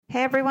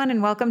Hey everyone,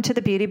 and welcome to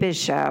the Beauty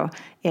Biz Show.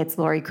 It's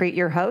Lori Crete,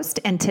 your host,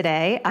 and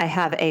today I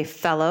have a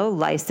fellow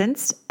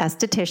licensed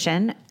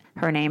esthetician.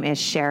 Her name is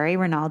Shari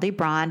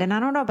Braund, and I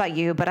don't know about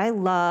you, but I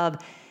love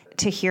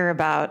to hear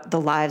about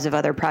the lives of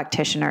other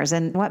practitioners.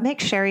 And what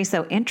makes Shari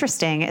so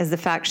interesting is the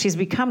fact she's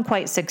become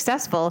quite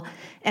successful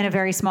in a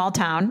very small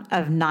town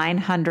of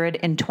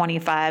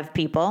 925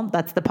 people.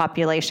 That's the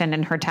population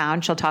in her town.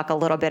 She'll talk a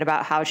little bit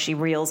about how she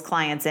reels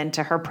clients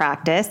into her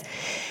practice.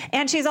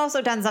 And she's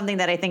also done something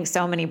that I think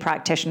so many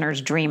practitioners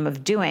dream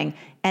of doing,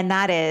 and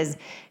that is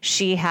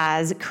she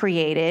has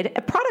created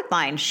a product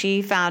line.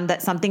 She found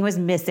that something was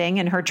missing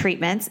in her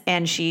treatments,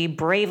 and she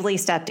bravely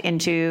stepped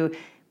into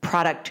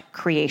product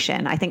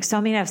creation. I think so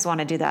many of us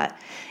want to do that.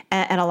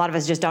 And a lot of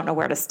us just don't know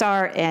where to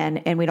start,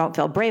 and we don't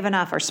feel brave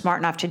enough or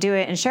smart enough to do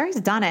it. And Shari's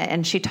done it.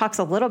 And she talks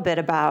a little bit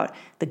about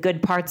the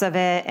good parts of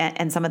it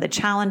and some of the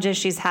challenges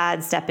she's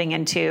had stepping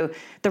into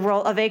the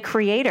role of a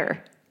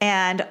creator.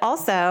 And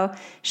also,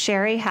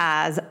 Shari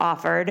has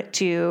offered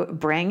to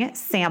bring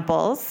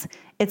samples.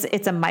 It's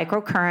a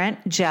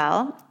microcurrent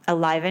gel, a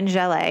Live-In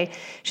Gelée.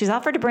 She's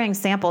offered to bring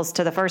samples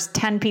to the first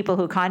 10 people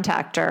who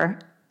contact her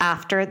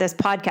after this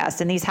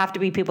podcast. And these have to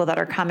be people that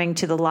are coming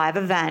to the live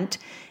event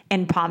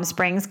in Palm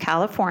Springs,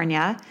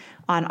 California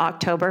on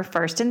October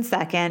 1st and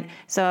 2nd.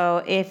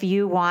 So if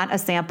you want a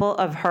sample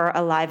of her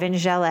Live-In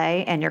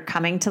Gelée and you're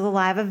coming to the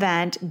live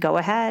event, go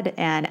ahead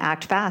and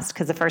act fast,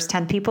 because the first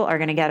 10 people are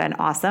going to get an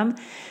awesome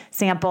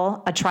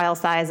sample, a trial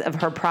size of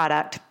her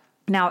product.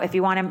 Now, if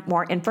you want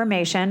more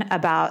information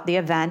about the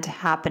event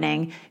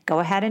happening, go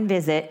ahead and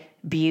visit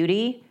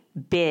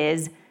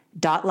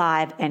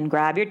beautybiz.live and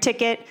grab your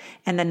ticket.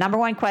 And the number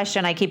one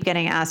question I keep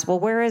getting asked, well,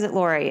 where is it,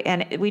 Lori?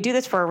 And we do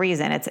this for a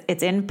reason.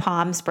 It's in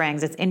Palm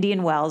Springs. It's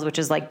Indian Wells, which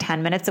is like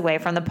 10 minutes away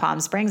from the Palm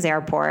Springs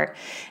airport.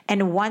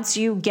 And once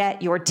you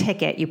get your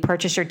ticket, you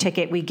purchase your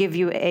ticket, we give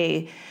you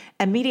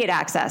immediate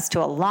access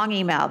to a long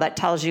email that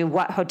tells you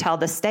what hotel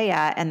to stay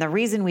at. And the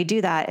reason we do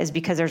that is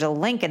because there's a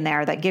link in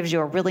there that gives you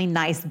a really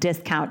nice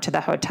discount to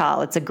the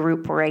hotel. It's a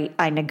group rate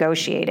I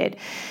negotiated.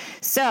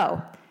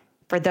 So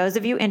for those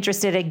of you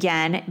interested,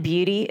 again,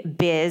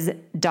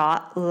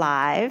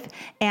 beautybiz.live.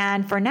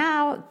 And for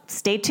now,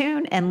 stay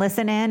tuned and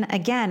listen in.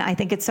 Again, I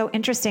think it's so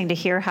interesting to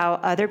hear how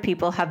other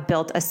people have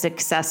built a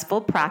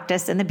successful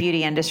practice in the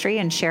beauty industry.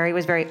 And Shari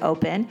was very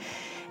open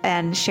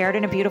and shared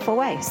in a beautiful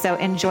way. So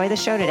enjoy the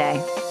show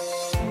today.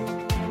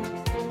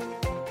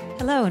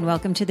 Hello, and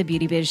welcome to the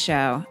Beauty Biz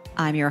Show.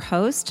 I'm your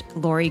host,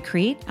 Lori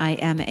Crete. I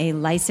am a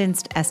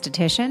licensed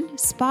esthetician,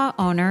 spa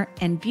owner,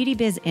 and beauty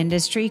biz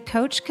industry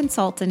coach,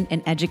 consultant,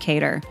 and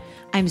educator.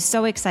 I'm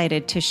so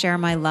excited to share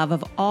my love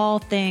of all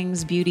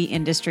things beauty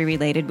industry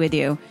related with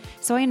you.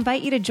 So I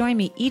invite you to join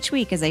me each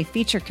week as I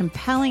feature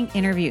compelling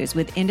interviews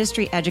with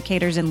industry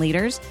educators and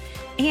leaders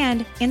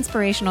and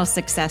inspirational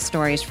success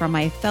stories from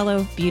my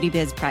fellow beauty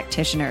biz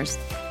practitioners.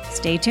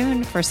 Stay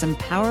tuned for some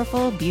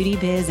powerful beauty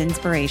biz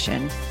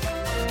inspiration.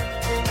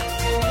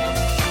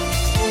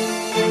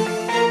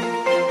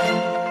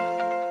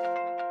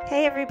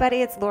 Hey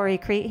everybody, it's Lori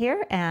Crete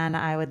here, and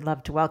I would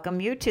love to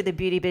welcome you to the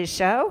Beauty Biz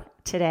Show.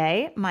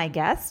 Today, my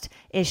guest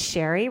is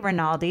Shari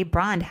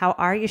Braund. How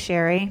are you,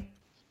 Shari?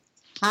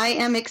 I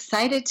am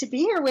excited to be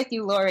here with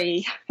you,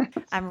 Lori.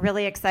 I'm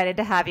really excited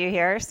to have you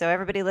here. So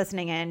everybody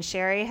listening in,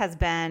 Shari has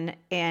been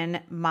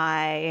in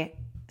my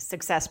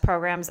success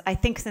programs, I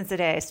think, since the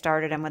day I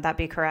started them. Would that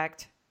be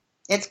correct?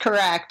 It's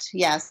correct,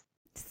 yes.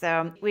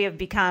 So we have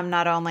become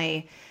not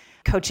only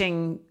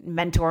coaching,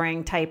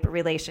 mentoring type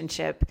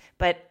relationship,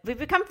 but we've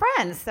become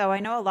friends. So I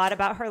know a lot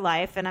about her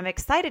life, and I'm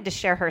excited to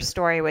share her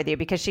story with you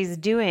because she's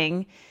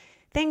doing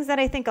things that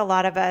I think a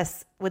lot of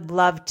us would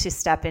love to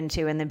step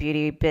into in the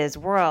beauty biz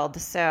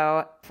world.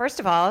 So first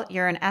of all,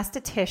 you're an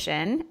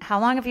esthetician. How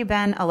long have you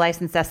been a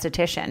licensed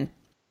esthetician?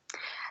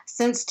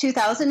 Since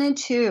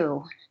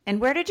 2002.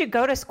 And where did you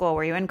go to school?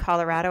 Were you in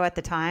Colorado at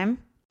the time?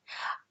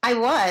 I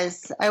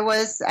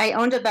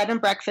owned a bed and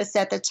breakfast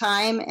at the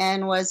time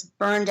and was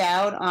burned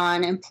out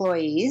on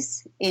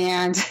employees.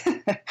 And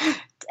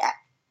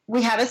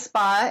we had a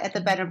spa at the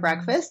bed and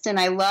breakfast, and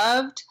I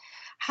loved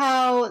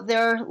how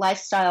their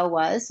lifestyle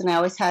was. And I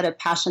always had a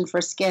passion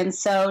for skin.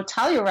 So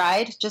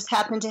Telluride just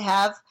happened to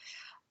have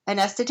an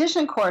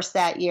esthetician course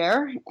that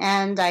year,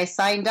 and I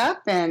signed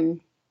up and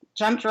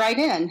jumped right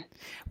in.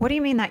 What do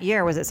you mean that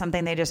year? Was it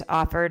something they just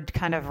offered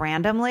kind of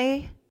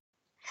randomly?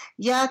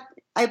 Yeah,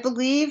 I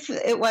believe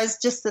it was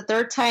just the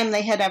third time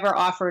they had ever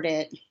offered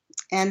it.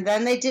 And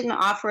then they didn't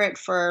offer it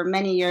for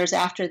many years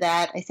after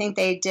that. I think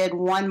they did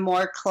one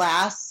more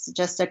class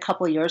just a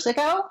couple years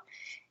ago.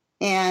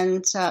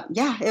 And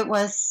it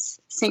was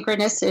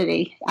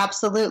synchronicity.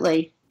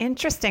 Absolutely.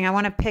 Interesting. I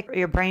want to pick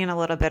your brain a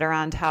little bit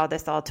around how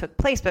this all took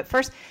place. But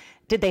first,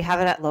 did they have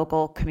it at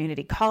local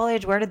community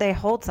college? Where did they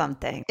hold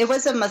something? It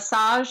was a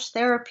massage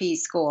therapy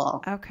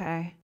school.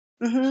 Okay.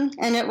 Mm-hmm.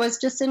 And it was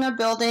just in a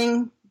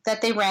building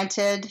that they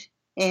rented,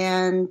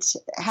 and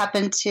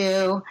happened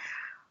to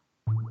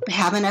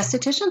have an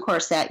esthetician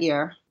course that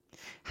year.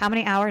 How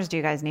many hours do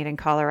you guys need in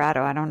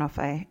Colorado? I don't know if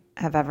I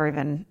have ever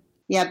even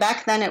Yeah,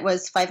 back then it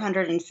was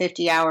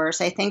 550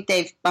 hours. I think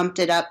they've bumped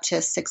it up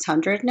to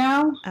 600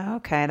 now.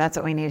 Okay, that's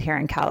what we need here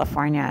in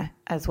California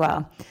as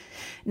well.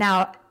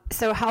 Now,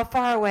 so how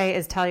far away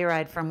is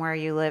Telluride from where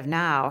you live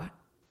now?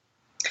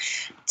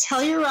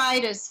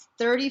 Telluride is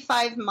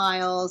 35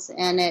 miles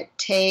and it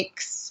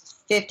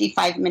takes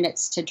 55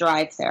 minutes to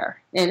drive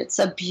there. And it's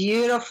a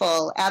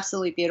beautiful,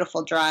 absolutely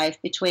beautiful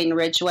drive between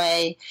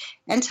Ridgeway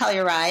and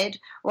Telluride.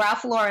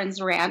 Ralph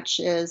Lauren's ranch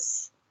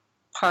is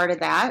part of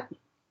that.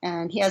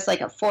 And he has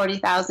like a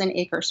 40,000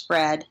 acre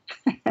spread.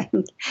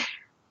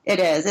 It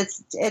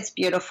is. It's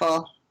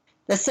beautiful.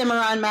 The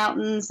Cimarron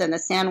Mountains and the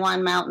San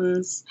Juan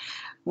Mountains,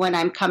 when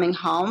I'm coming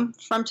home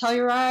from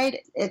Telluride,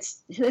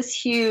 it's this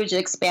huge,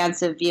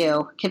 expansive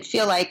view. It can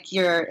feel like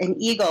you're an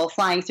eagle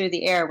flying through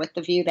the air with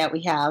the view that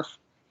we have.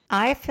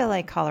 I feel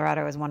like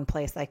Colorado is one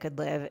place I could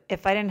live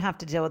if I didn't have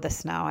to deal with the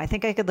snow. I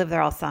think I could live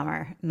there all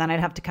summer, and then I'd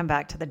have to come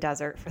back to the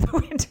desert for the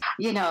winter.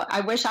 You know, I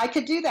wish I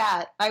could do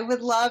that. I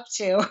would love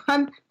to.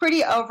 I'm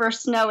pretty over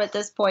snow at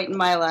this point in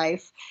my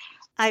life.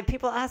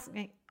 People ask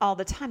me all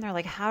the time, they're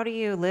like, how do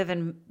you live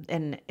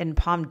in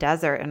Palm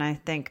Desert? And I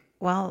think,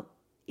 well,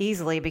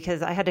 easily,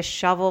 because I had to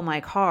shovel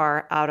my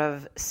car out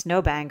of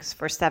snowbanks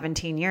for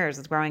 17 years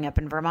growing up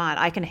in Vermont.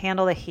 I can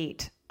handle the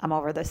heat. I'm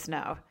over the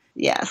snow.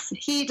 Yes.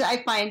 Heat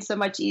I find so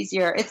much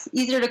easier. It's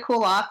easier to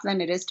cool off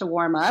than it is to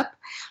warm up.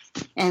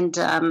 And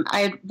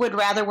I would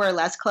rather wear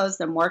less clothes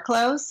than more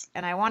clothes.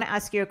 And I want to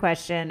ask you a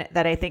question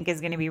that I think is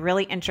going to be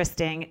really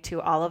interesting to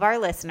all of our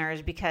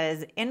listeners,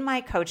 because in my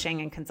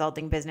coaching and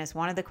consulting business,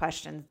 one of the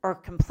questions or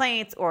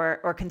complaints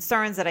or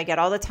concerns that I get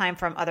all the time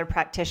from other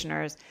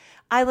practitioners,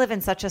 I live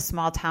in such a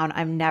small town,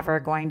 I'm never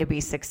going to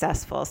be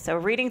successful. So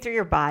reading through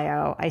your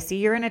bio, I see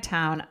you're in a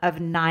town of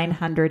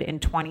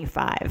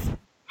 925.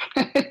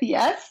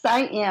 Yes,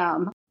 I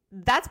am.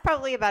 That's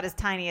probably about as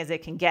tiny as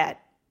it can get.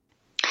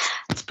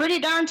 It's pretty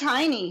darn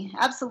tiny.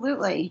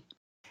 Absolutely.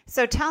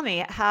 So tell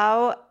me,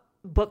 how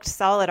booked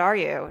solid are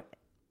you?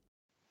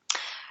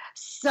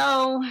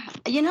 So,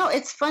 you know,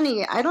 it's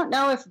funny. I don't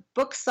know if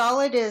booked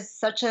solid is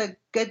such a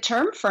good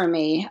term for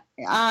me.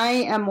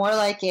 I am more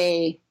like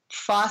a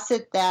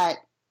faucet that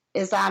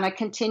is on a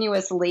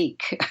continuous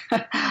leak.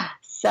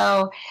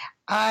 So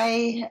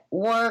I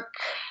work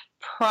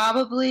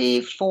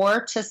probably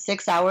 4 to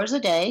 6 hours a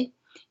day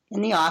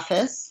in the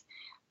office.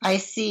 I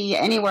see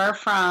anywhere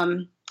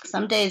from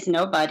some days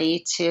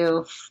nobody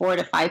to 4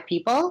 to 5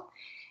 people.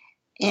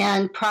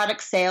 And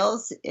product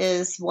sales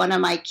is one of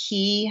my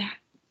key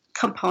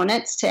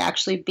components to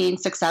actually being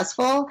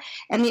successful.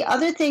 And the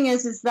other thing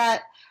is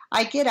that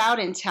I get out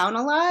in town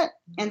a lot.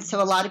 And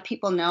so a lot of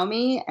people know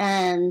me,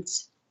 and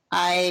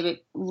I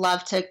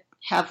love to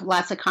have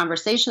lots of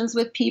conversations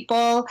with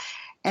people,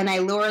 and I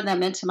lure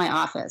them into my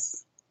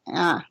office.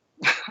 I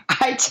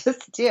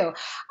just do.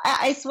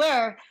 I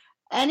swear,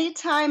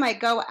 anytime I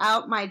go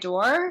out my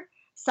door,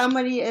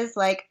 somebody is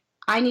like,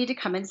 I need to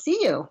come and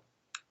see you.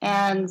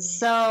 And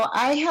so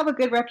I have a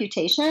good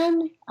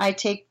reputation. I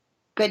take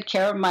good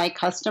care of my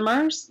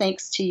customers,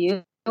 thanks to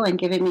you and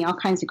giving me all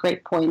kinds of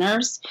great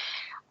pointers.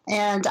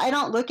 And I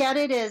don't look at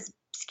it as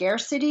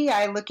scarcity.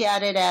 I look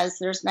at it as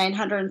there's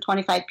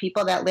 925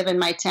 people that live in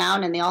my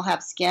town, and they all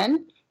have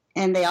skin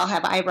and they all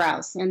have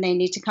eyebrows, and they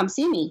need to come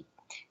see me.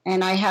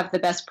 And I have the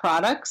best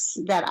products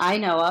that I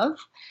know of,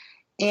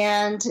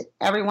 and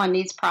everyone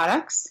needs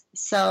products.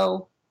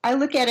 So I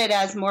look at it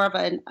as more of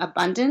an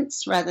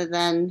abundance rather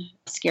than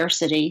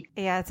scarcity.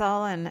 Yeah, it's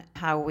all in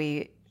how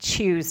we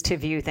choose to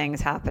view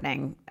things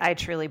happening. I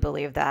truly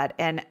believe that.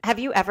 And have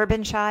you ever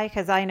been shy?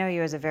 Because I know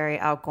you as a very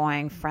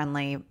outgoing,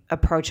 friendly,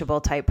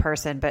 approachable type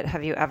person, but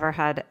have you ever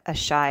had a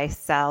shy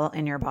cell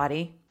in your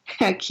body?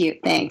 Cute,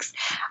 thanks.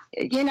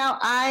 You know,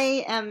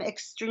 I am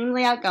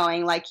extremely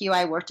outgoing. Like you,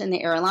 I worked in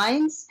the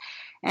airlines,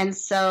 and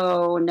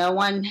so no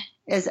one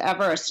is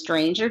ever a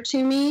stranger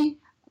to me.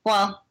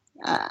 Well,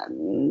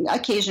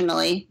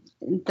 occasionally,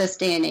 this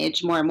day and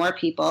age, more and more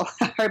people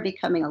are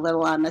becoming a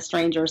little on the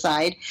stranger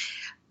side.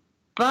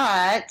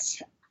 But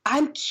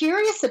I'm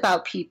curious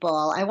about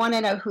people. I want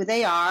to know who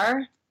they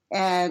are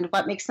and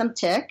what makes them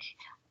tick.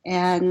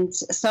 And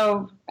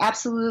so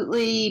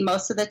absolutely,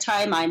 most of the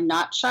time, I'm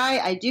not shy.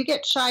 I do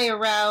get shy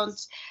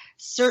around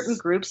certain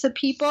groups of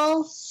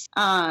people.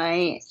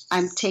 I'm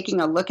taking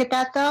a look at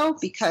that, though,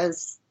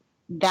 because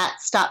that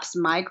stops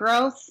my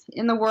growth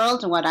in the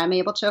world and what I'm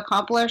able to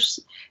accomplish.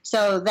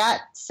 So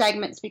that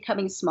segment's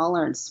becoming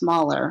smaller and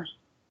smaller.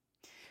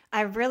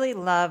 I really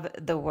love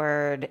the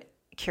word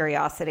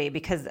curiosity,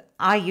 because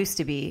I used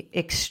to be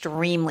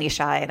extremely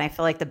shy, and I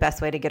feel like the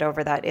best way to get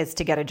over that is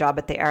to get a job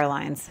at the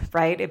airlines,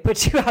 right? It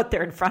puts you out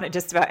there in front of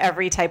just about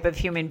every type of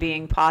human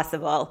being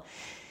possible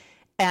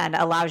and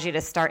allows you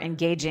to start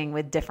engaging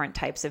with different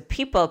types of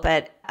people.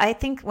 But I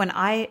think when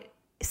I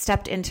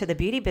stepped into the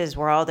beauty biz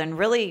world and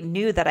really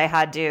knew that I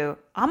had to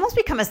almost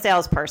become a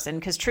salesperson,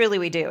 because truly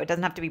we do. It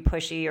doesn't have to be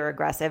pushy or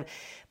aggressive.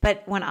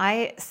 But when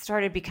I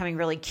started becoming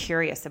really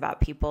curious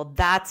about people,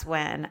 that's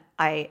when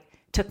I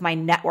took my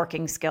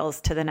networking skills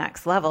to the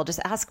next level. Just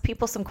ask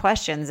people some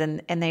questions,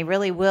 and they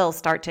really will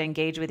start to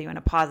engage with you in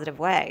a positive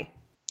way.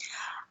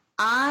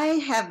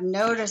 I have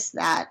noticed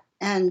that.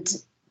 And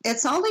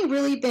it's only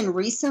really been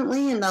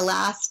recently in the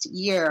last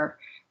year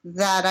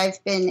that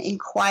I've been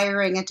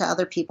inquiring into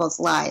other people's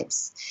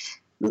lives.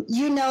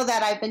 You know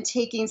that I've been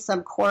taking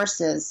some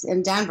courses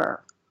in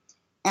Denver,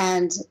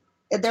 and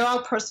they're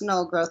all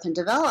personal growth and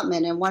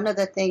development. And one of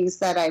the things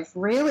that I've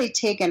really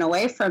taken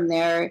away from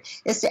there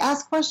is to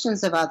ask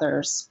questions of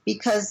others,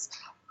 because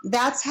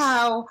that's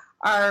how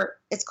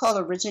it's called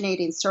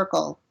originating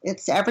circle.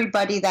 It's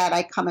everybody that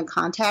I come in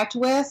contact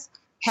with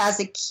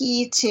has a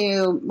key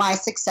to my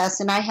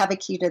success, and I have a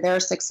key to their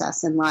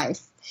success in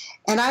life.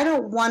 And I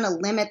don't want to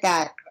limit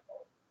that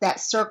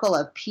circle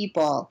of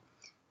people.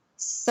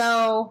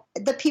 So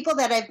the people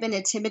that I've been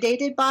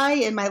intimidated by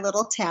in my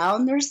little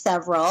town, there's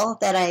several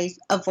that I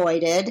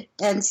avoided.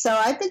 And so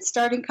I've been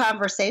starting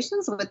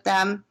conversations with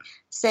them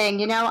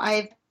saying,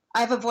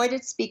 I've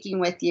avoided speaking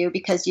with you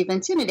because you've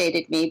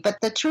intimidated me.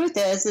 But the truth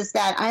is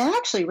that I'm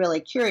actually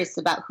really curious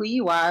about who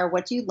you are,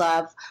 what you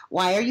love,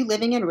 why are you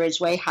living in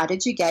Ridgeway, how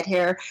did you get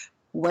here,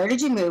 where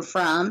did you move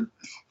from?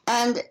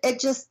 And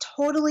it just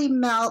totally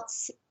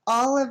melts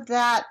all of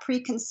that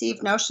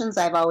preconceived notions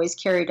I've always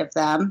carried of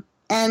them.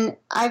 And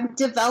I'm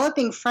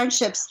developing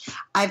friendships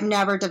I've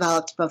never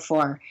developed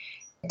before.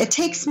 It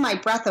takes my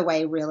breath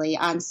away, really,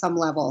 on some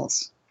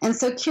levels. And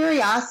so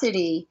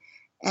curiosity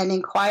and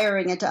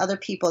inquiring into other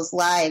people's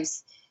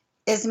lives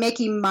is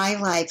making my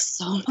life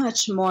so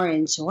much more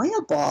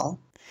enjoyable.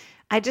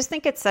 I just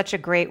think it's such a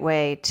great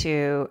way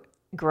to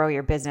grow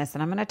your business.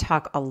 And I'm going to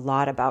talk a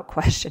lot about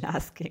question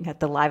asking at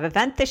the live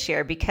event this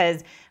year,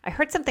 because I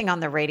heard something on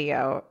the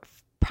radio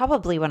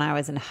probably when I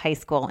was in high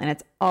school, and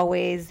it's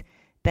always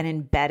been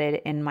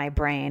embedded in my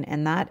brain.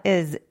 And that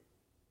is,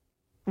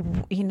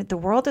 the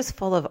world is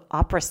full of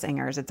opera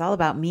singers. It's all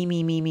about me,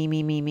 me, me, me,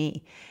 me, me,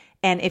 me.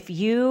 And if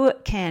you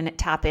can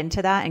tap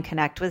into that and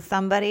connect with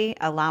somebody,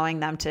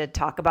 allowing them to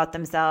talk about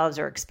themselves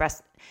or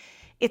express,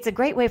 it's a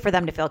great way for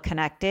them to feel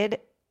connected,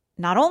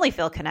 not only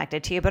feel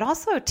connected to you, but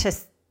also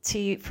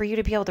for you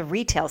to be able to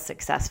retail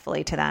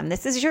successfully to them.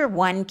 This is your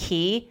one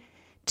key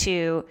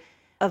to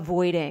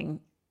avoiding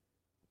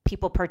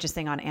people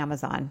purchasing on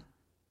Amazon.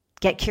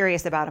 Get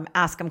curious about them,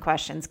 ask them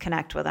questions,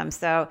 connect with them.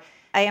 So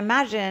I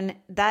imagine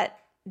that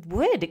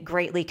would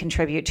greatly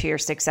contribute to your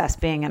success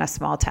being in a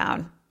small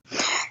town.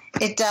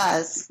 It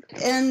does.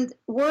 And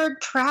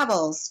word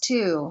travels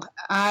too.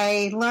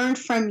 I learned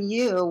from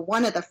you,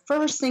 one of the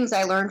first things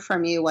I learned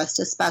from you was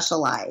to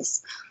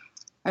specialize.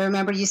 I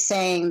remember you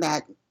saying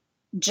that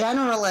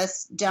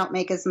generalists don't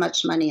make as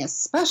much money as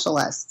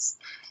specialists.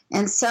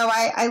 And so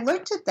I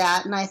looked at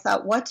that and I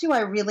thought, what do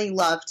I really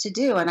love to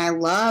do? And I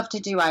love to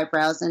do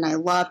eyebrows and I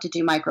love to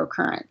do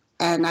microcurrent.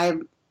 And I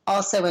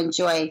also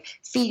enjoy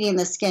feeding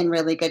the skin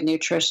really good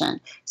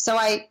nutrition. So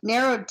I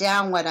narrowed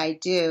down what I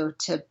do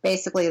to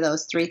basically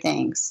those three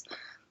things.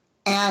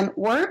 And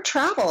word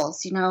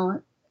travels,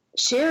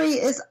 Shari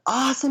is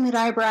awesome at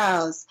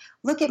eyebrows.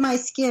 Look at my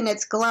skin,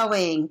 it's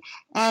glowing.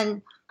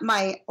 And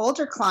my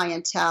older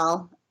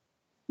clientele,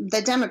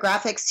 the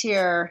demographics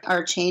here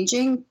are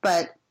changing,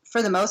 but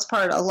for the most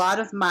part, a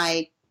lot of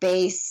my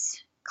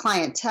base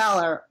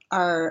clientele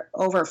are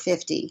over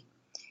 50.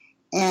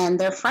 And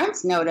their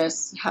friends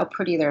notice how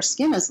pretty their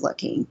skin is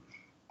looking.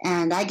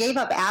 And I gave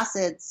up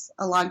acids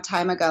a long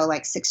time ago,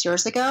 like 6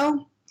 years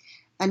ago.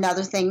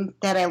 Another thing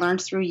that I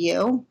learned through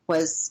you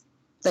was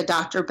the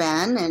Dr.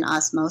 Ben and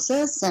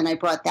osmosis, and I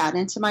brought that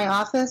into my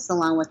office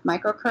along with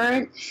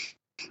microcurrent.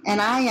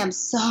 And I am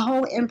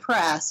so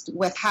impressed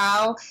with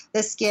how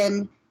the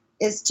skin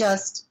is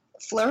just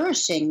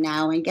flourishing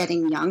now and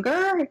getting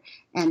younger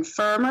and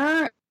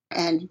firmer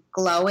and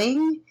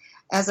glowing,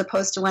 as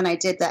opposed to when I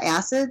did the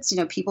acids.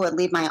 People would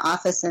leave my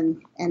office and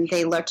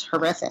they looked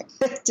horrific.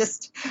 It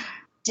just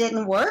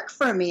didn't work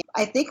for me.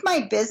 I think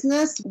my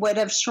business would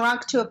have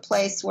shrunk to a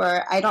place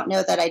where I don't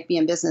know that I'd be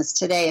in business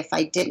today if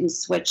I didn't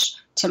switch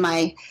to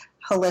my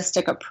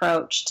holistic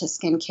approach to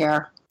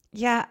skincare.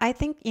 Yeah, I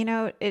think,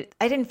 I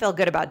didn't feel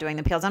good about doing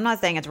the peels. I'm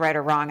not saying it's right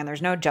or wrong, and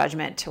there's no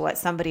judgment to what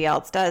somebody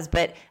else does,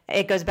 but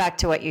it goes back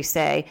to what you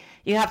say.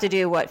 You have to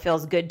do what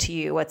feels good to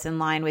you, what's in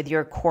line with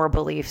your core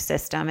belief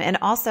system. And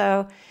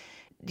also,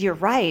 you're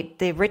right,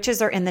 the riches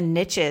are in the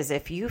niches.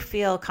 If you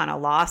feel kind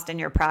of lost in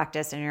your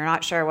practice and you're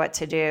not sure what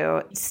to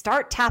do,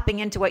 start tapping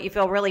into what you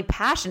feel really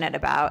passionate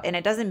about. And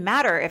it doesn't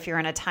matter if you're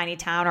in a tiny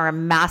town or a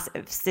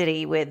massive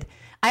city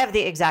I have the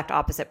exact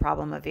opposite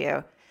problem of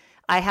you.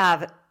 I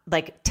have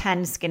like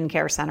 10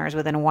 skincare centers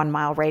within a 1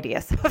 mile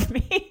radius of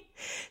me.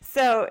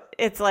 So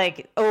it's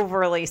like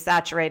overly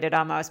saturated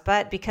almost,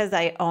 but because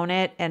I own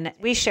it and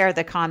we share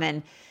the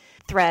common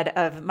thread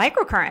of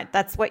microcurrent,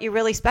 that's what you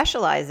really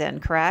specialize in,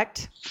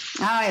 correct?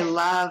 Oh, I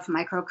love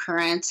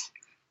microcurrent.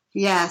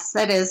 Yes,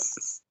 that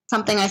is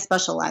something I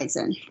specialize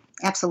in.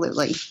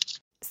 Absolutely.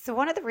 So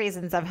one of the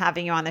reasons I'm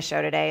having you on the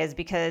show today is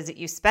because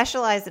you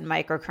specialize in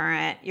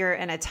microcurrent. You're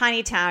in a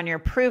tiny town. You're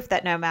proof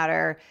that no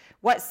matter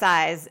what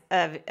size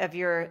of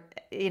your,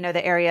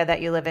 the area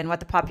that you live in,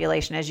 what the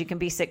population is, you can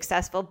be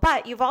successful.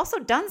 But you've also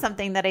done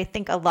something that I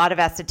think a lot of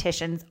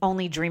estheticians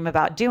only dream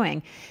about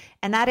doing.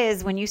 And that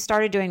is when you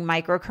started doing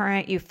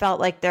microcurrent, you felt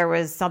like there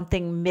was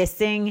something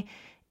missing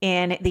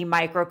in the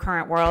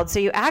microcurrent world. So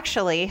you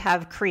actually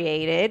have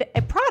created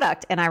a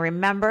product. And I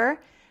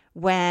remember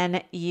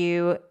when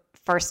you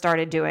first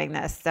started doing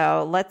this.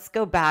 So let's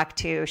go back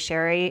to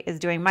Shari is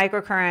doing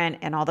microcurrent,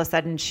 and all of a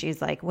sudden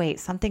she's like, wait,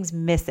 something's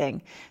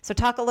missing. So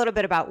talk a little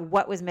bit about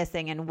what was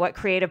missing and what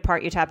creative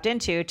part you tapped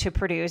into to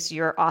produce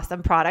your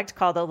awesome product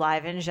called the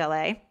Liven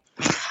Gelée.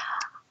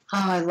 Oh,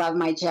 I love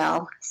my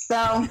gel. So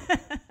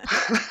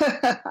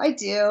I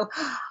do.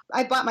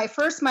 I bought my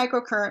first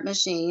microcurrent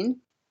machine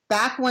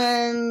back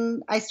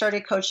when I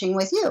started coaching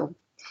with you.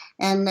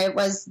 And it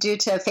was due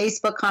to a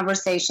Facebook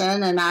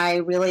conversation, and I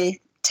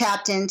really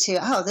tapped into,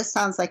 oh, this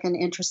sounds like an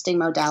interesting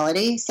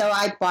modality. So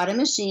I bought a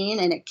machine,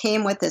 and it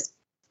came with this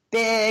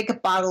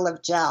big bottle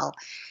of gel.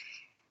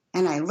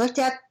 And I looked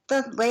at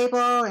the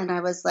label, and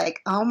I was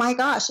like, oh my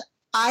gosh,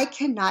 I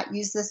cannot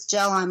use this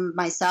gel on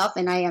myself,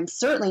 and I am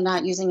certainly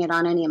not using it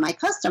on any of my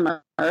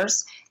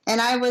customers. And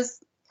I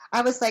was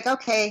like,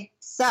 okay,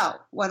 so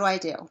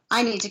what do?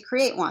 I need to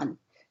create one.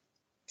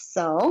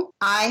 So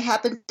I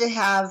happen to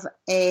have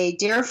a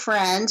dear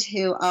friend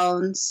who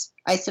owns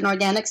Ice and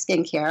Organic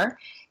Skincare,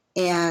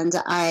 and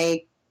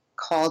I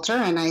called her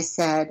and I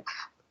said,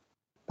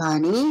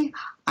 Bunny,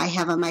 I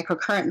have a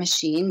microcurrent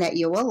machine that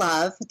you will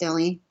love. The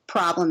only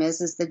problem is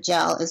the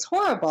gel is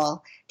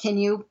horrible. Can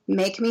you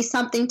make me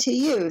something to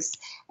use?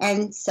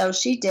 And so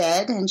she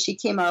did, and she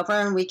came over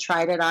and we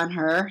tried it on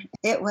her.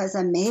 It was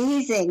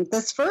amazing.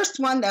 This first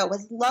one, though,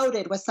 was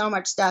loaded with so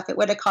much stuff. It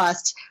would have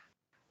cost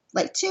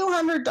like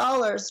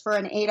 $200 for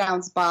an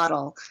 8-ounce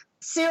bottle.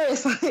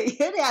 Seriously,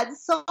 it had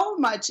so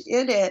much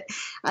in it.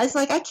 I was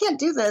like, I can't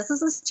do this.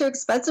 This is too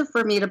expensive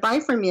for me to buy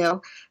from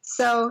you.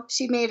 So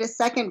she made a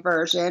second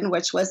version,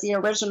 which was the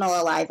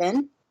original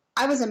Liven.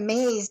 I was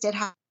amazed at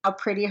how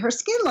pretty her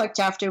skin looked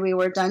after we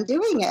were done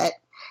doing it.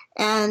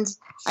 And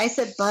I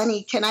said,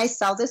 Bunny, can I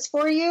sell this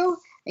for you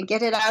and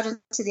get it out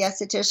into the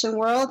esthetician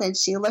world? And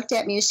she looked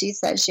at me. She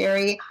said,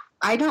 Shari,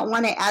 I don't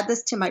want to add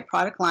this to my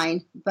product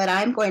line, but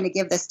I'm going to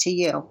give this to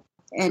you.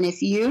 And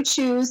if you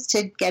choose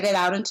to get it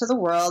out into the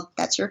world,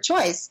 that's your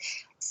choice.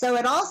 So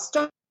it all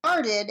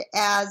started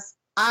as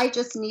I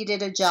just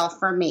needed a gel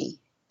for me.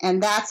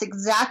 And that's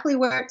exactly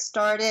where it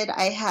started.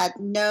 I had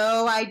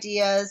no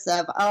ideas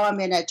of, I'm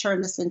going to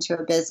turn this into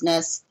a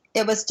business.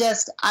 It was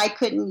just, I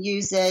couldn't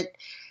use it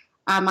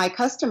on my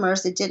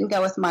customers. It didn't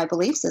go with my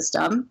belief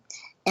system.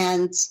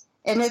 And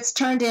it's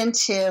turned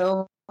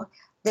into,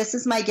 this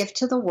is my gift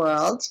to the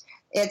world.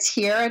 It's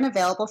here and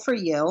available for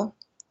you.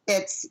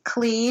 It's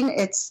clean.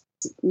 It's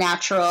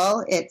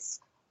natural,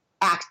 it's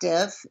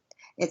active,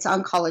 it's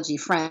oncology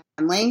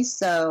friendly.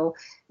 So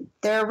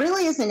there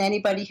really isn't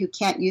anybody who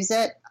can't use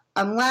it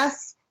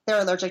unless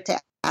they're allergic to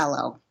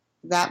aloe.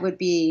 That would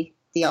be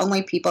the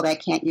only people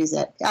that can't use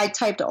it. I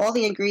typed all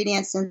the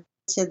ingredients into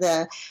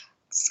the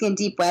Skin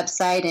Deep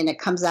website and it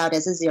comes out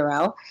as a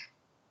 0.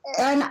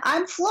 And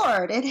I'm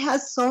floored. It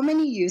has so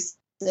many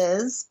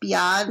uses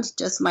beyond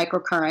just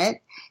microcurrent.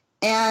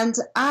 And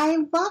I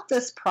love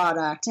this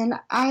product, and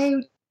I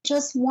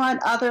just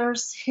want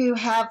others who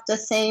have the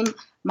same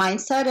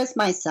mindset as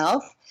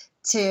myself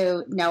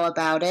to know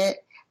about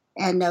it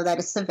and know that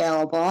it's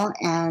available.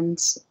 And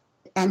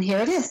here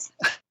it is.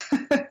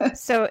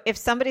 So if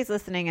somebody's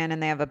listening in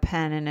and they have a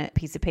pen and a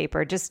piece of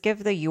paper, just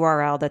give the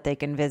URL that they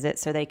can visit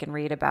so they can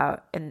read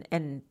about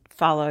and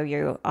follow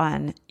you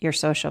on your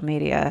social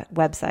media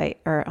website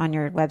or on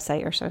your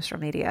website or social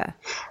media.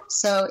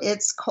 So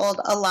it's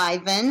called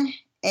Liven,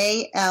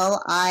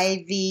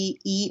 ALIVEN,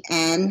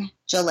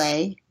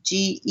 Gelée,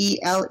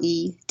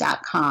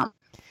 GELE.com.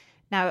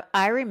 Now,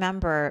 I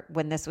remember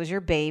when this was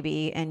your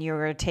baby and you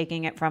were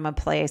taking it from a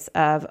place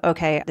of,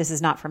 okay, this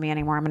is not for me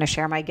anymore. I'm going to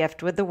share my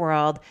gift with the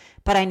world,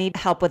 but I need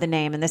help with a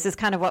name. And this is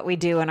kind of what we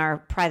do in our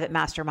private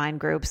mastermind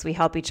groups. We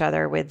help each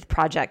other with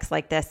projects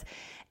like this.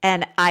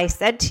 And I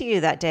said to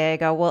you that day, I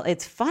go, well,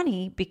 it's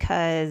funny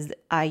because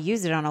I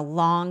used it on a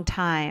long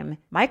time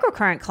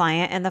microcurrent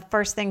client. And the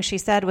first thing she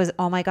said was,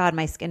 oh my God,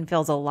 my skin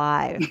feels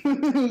alive.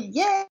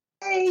 Yay.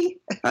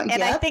 And yep.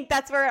 I think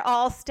that's where it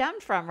all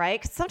stemmed from, right?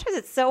 Because sometimes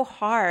it's so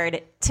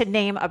hard to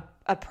name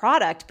a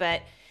product,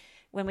 but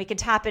when we can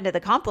tap into the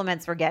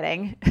compliments we're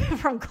getting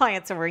from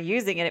clients and we're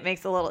using it, it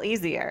makes it a little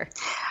easier.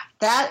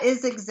 That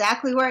is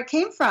exactly where it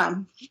came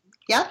from.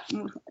 Yep.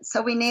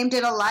 So we named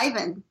it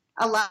Liven.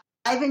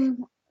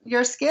 Liven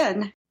your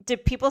skin. Do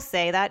people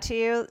say that to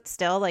you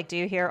still? Like, do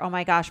you hear, oh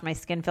my gosh, my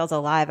skin feels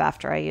alive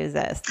after I use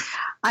this?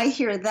 I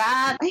hear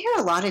that. I hear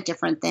a lot of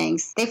different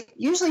things. They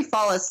usually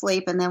fall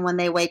asleep, and then when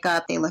they wake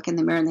up, they look in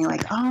the mirror and they're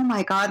like, oh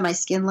my God, my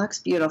skin looks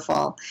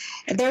beautiful.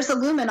 There's a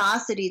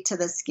luminosity to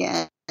the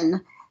skin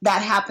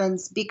that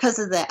happens because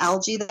of the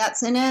algae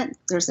that's in it.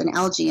 There's an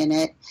algae in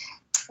it.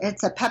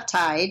 It's a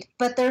peptide,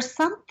 but there's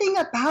something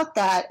about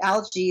that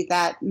algae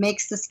that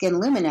makes the skin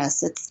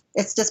luminous.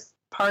 It's just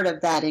part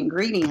of that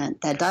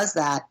ingredient that does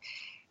that.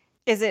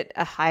 Is it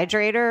a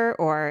hydrator,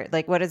 or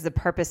like what is the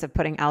purpose of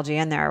putting algae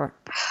in there?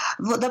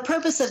 Well, the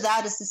purpose of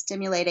that is to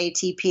stimulate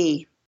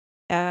ATP.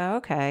 Oh,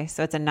 okay.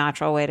 So it's a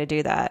natural way to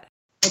do that.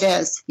 It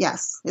is,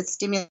 yes. It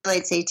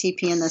stimulates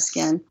ATP in the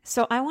skin.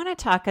 So I want to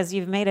talk, because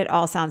you've made it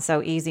all sound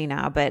so easy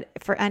now, but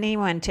for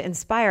anyone, to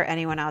inspire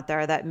anyone out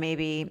there that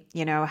maybe,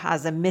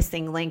 has a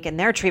missing link in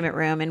their treatment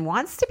room and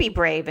wants to be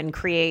brave and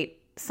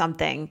create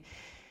something,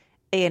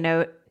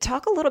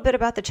 talk a little bit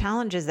about the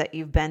challenges that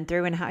you've been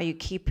through and how you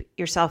keep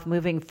yourself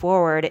moving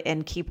forward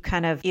and keep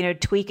kind of,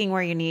 tweaking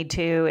where you need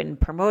to and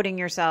promoting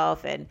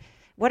yourself. And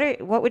what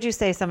would you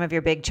say some of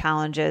your big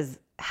challenges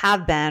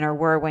have been or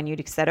were when you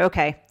said,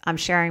 okay, I'm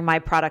sharing my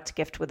product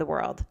gift with the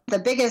world? The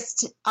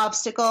biggest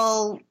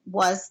obstacle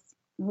was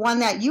one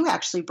that you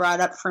actually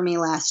brought up for me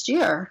last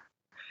year,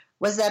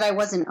 was that I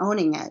wasn't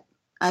owning it.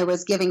 I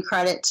was giving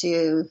credit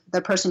to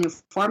the person who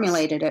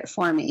formulated it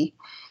for me.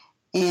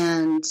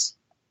 And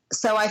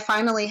so I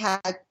finally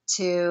had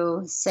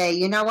to say,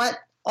 you know what?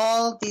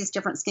 All these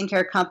different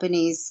skincare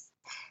companies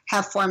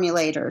have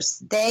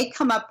formulators. They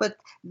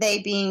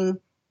being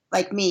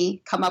like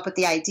me, come up with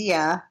the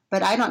idea,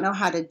 but I don't know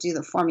how to do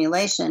the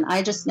formulation.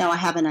 I just know I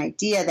have an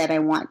idea that I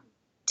want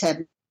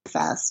to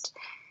manifest.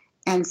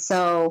 And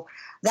so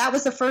that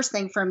was the first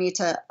thing for me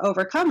to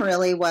overcome,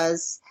 really,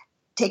 was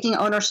taking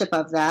ownership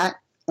of that.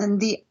 And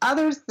the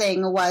other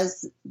thing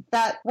was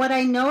that what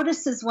I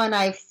notice is when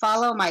I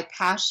follow my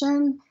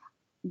passion,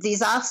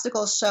 these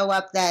obstacles show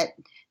up that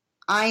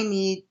I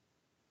need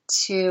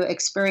to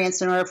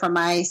experience in order for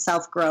my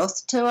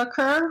self-growth to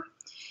occur.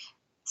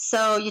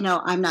 So,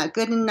 I'm not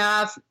good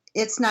enough.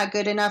 It's not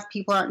good enough.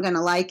 People aren't going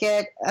to like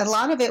it. A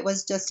lot of it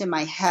was just in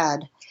my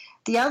head.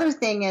 The other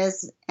thing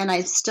is, and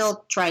I'm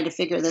still trying to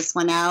figure this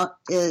one out,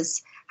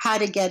 is how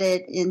to get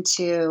it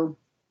into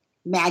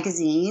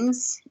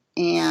magazines.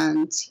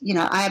 And,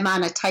 I'm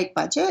on a tight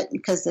budget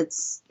because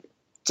it's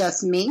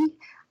just me.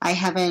 I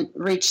haven't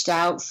reached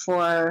out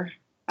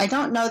I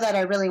don't know that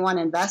I really want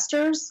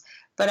investors,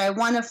 but I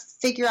want to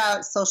figure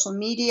out social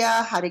media,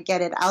 how to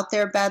get it out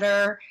there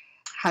better,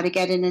 how to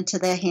get it into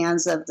the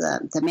hands of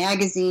the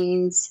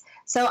magazines.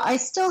 So I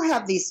still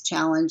have these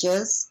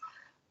challenges,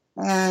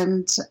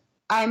 and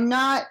I'm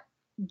not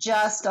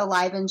just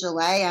Alive in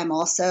July. I'm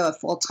also a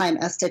full-time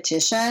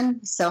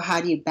esthetician. So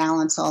how do you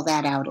balance all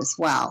that out as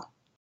well?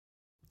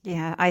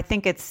 Yeah, I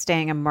think it's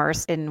staying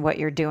immersed in what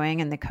you're doing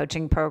in the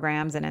coaching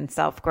programs and in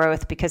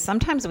self-growth, because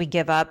sometimes we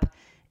give up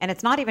and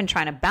it's not even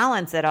trying to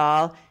balance it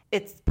all.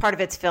 It's part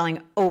of it's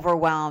feeling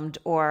overwhelmed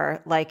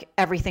or like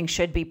everything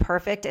should be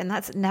perfect. And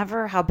that's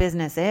never how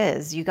business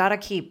is. You got to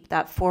keep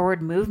that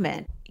forward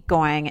movement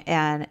going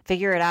and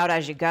figure it out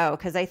as you go.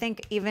 Because I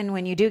think even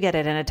when you do get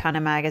it in a ton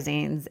of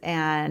magazines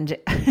and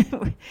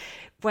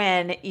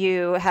when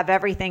you have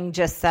everything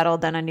just settled,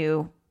 then a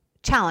new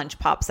challenge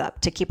pops up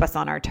to keep us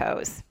on our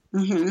toes.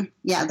 Mm-hmm.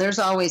 Yeah, there's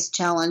always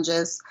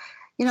challenges.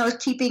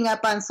 Keeping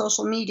up on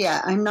social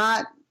media. I'm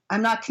not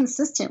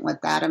consistent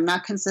with that. I'm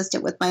not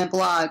consistent with my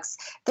blogs.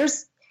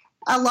 There's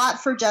a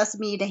lot for just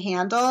me to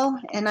handle.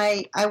 And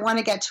I want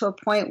to get to a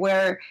point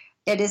where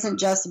it isn't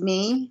just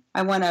me.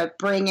 I want to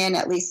bring in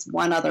at least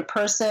one other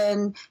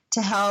person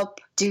to help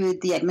do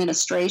the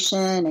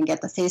administration and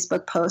get the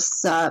Facebook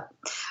posts up.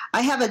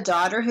 I have a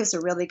daughter who's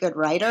a really good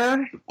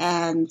writer,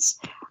 and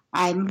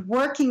I'm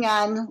working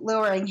on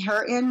luring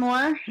her in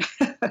more.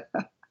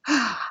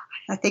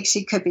 I think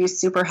she could be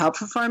super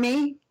helpful for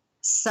me.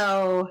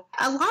 So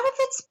a lot of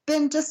it's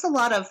been just a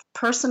lot of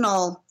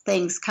personal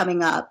things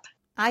coming up.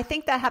 I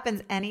think that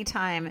happens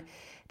anytime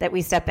that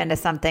we step into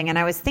something. And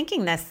I was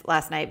thinking this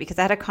last night because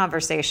I had a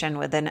conversation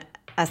with an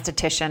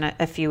esthetician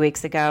a few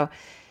weeks ago.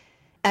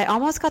 I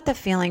almost got the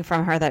feeling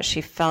from her that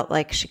she felt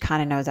like she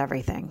kind of knows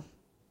everything.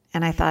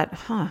 And I thought,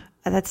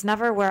 that's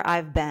never where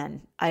I've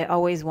been. I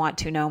always want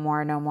to know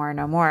more, know more,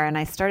 know more. And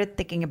I started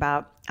thinking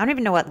about, I don't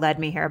even know what led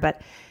me here,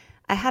 but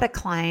I had a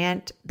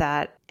client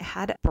that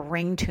had a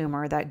brain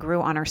tumor that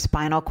grew on her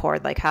spinal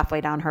cord, like halfway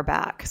down her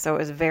back. So it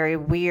was a very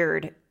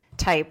weird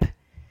type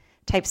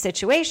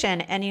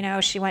situation.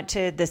 And, she went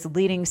to this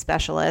leading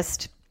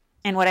specialist.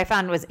 And what I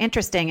found was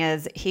interesting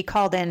is he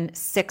called in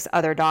 6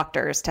 other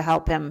doctors to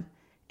help him.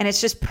 And it's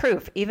just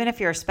proof, even if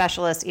you're a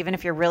specialist, even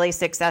if you're really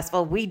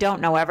successful, we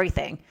don't know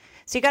everything.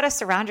 So you got to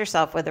surround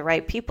yourself with the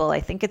right people.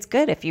 I think it's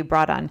good if you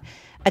brought on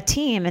a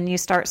team and you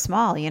start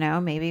small,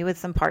 maybe with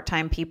some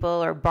part-time people,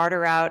 or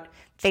barter out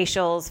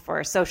facials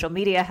for social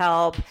media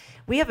help.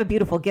 We have a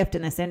beautiful gift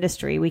in this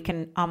industry. We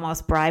can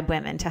almost bribe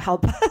women to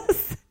help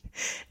us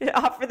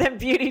offer them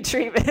beauty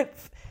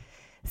treatments.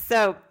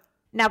 So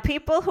now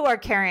people who are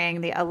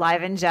carrying the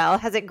Alive in Gel,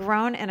 has it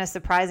grown in a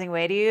surprising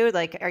way to you?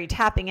 Like, are you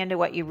tapping into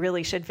what you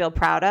really should feel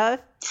proud of?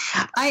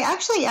 I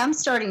actually am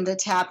starting to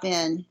tap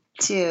in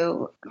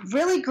to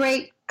really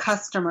great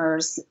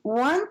customers.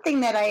 One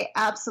thing that I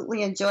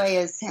absolutely enjoy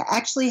is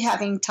actually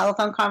having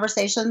telephone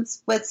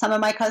conversations with some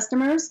of my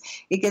customers.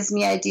 It gives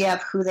me an idea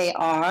of who they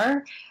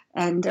are,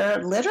 and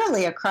they're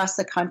literally across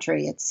the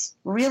country. It's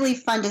really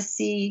fun to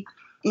see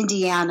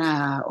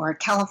Indiana or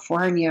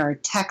California or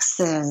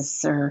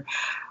Texas or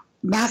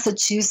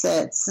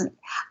Massachusetts.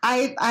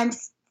 I'm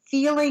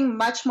feeling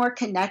much more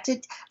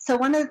connected. So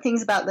one of the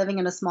things about living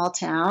in a small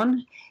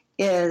town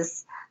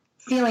is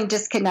feeling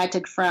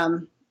disconnected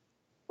from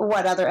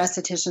what other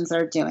estheticians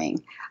are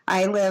doing.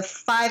 I live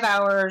 5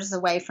 hours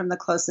away from the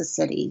closest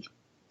city.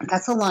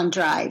 That's a long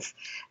drive.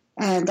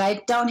 And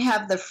I don't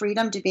have the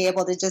freedom to be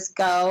able to just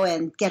go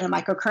and get a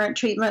microcurrent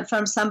treatment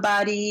from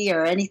somebody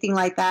or anything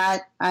like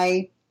that.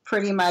 I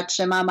pretty much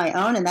am on my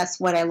own. And that's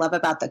what I love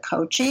about the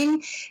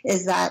coaching,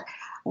 is that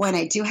when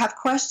I do have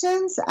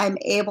questions, I'm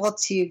able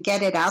to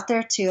get it out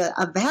there to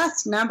a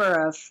vast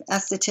number of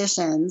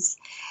estheticians.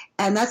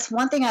 And that's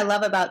one thing I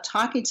love about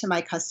talking to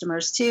my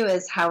customers too,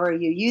 is how are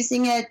you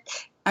using it?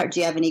 Or do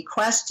you have any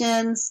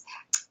questions?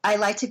 I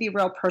like to be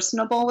real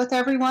personable with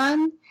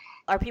everyone.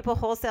 Are people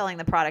wholesaling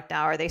the product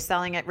now? Are they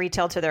selling it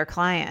retail to their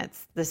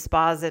clients, the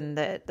spas and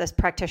the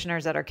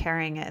practitioners that are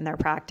carrying it in their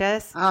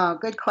practice? Oh,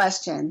 good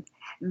question.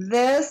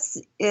 This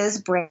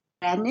is brand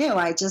new.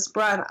 I just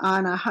brought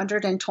on a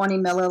 120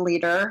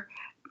 milliliter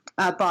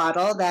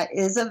bottle that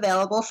is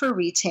available for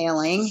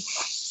retailing.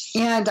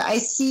 And I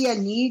see a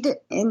need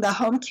in the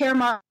home care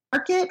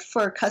market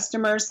for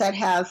customers that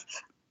have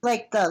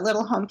like the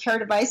little home care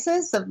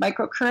devices of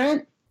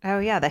microcurrent. Oh,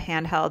 yeah, the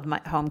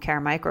handheld home care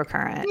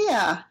microcurrent.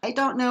 Yeah, I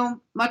don't know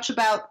much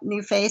about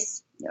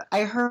NuFace.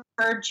 I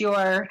heard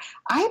your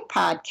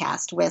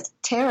iPodcast with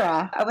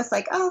Tara. I was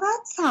like, oh,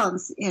 that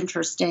sounds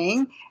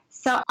interesting.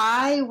 So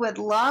I would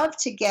love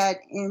to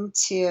get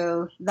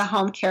into the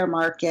home care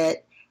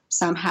market,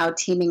 somehow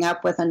teaming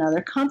up with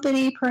another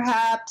company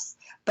perhaps.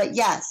 But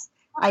yes,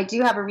 I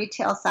do have a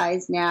retail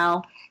size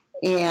now.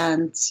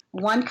 And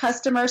one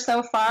customer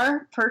so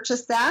far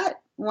purchased that.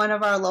 One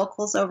of our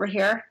locals over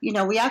here. You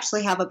know, we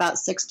actually have about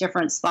 6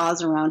 different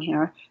spas around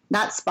here.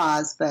 Not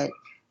spas, but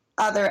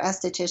other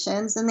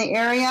estheticians in the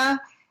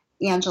area.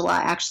 Angela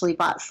actually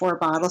bought 4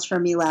 bottles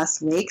from me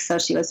last week, so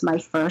she was my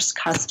first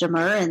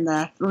customer in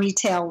the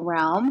retail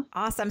realm.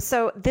 Awesome.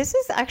 So this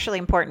is actually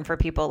important for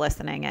people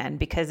listening in,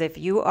 because if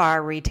you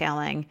are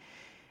retailing,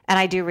 and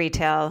I do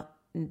retail,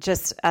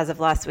 just as of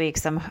last week,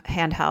 some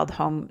handheld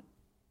home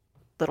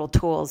little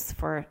tools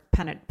for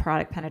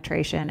product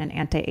penetration and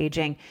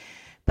anti-aging.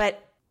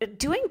 But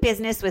doing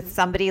business with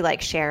somebody like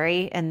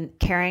Shari and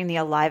carrying the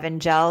Aliven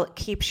gel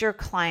keeps your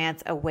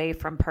clients away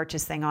from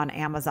purchasing on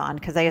Amazon,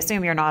 because I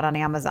assume you're not on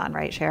Amazon,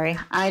 right, Shari?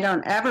 I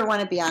don't ever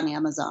want to be on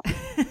Amazon.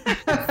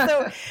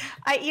 So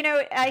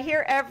I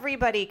hear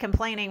everybody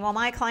complaining, well,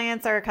 my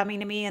clients are coming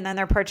to me and then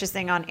they're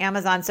purchasing on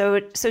Amazon. So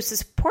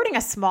supporting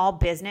a small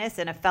business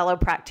and a fellow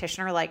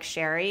practitioner like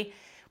Shari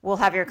will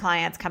have your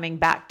clients coming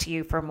back to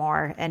you for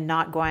more and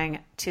not going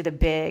to the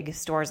big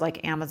stores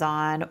like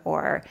Amazon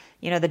or,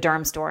 the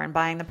derm store and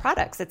buying the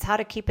products. It's how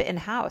to keep it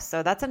in-house.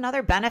 So that's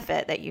another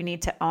benefit that you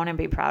need to own and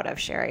be proud of,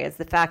 Shari, is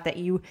the fact that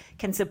you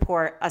can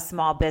support a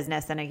small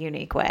business in a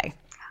unique way.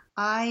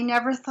 I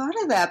never thought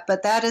of that,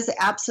 but that is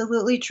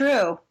absolutely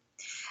true.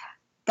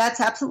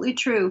 That's absolutely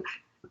true.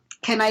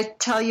 Can I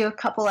tell you a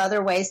couple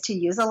other ways to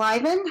use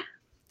Aliven?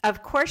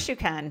 Of course you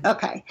can.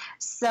 Okay.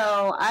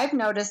 So I've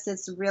noticed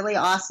it's really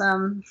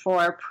awesome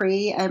for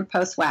pre and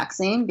post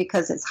waxing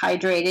because it's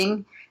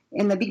hydrating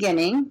in the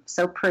beginning.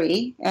 So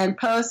pre and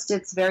post,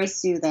 it's very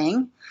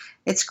soothing.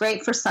 It's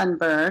great for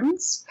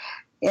sunburns.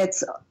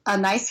 It's a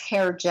nice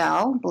hair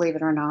gel, believe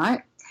it or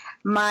not.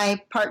 My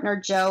partner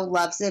Joe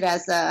loves it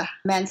as a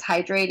men's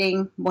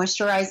hydrating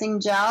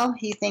moisturizing gel.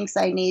 He thinks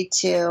I need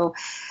to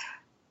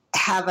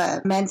have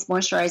a men's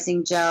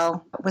moisturizing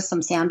gel with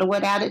some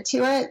sandalwood added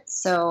to it.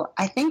 So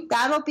I think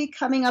that'll be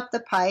coming up the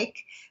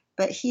pike,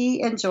 but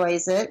he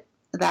enjoys it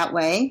that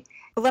way.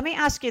 Let me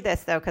ask you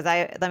this, though, because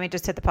let me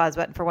just hit the pause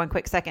button for one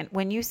quick second.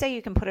 When you say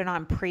you can put it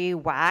on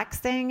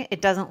pre-waxing,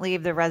 it doesn't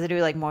leave the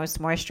residue like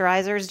most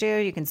moisturizers do.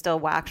 You can still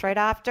wax right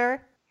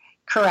after?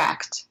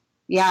 Correct.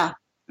 Yeah.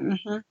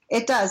 Mm-hmm.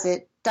 It does.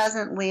 It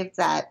doesn't leave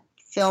that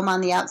film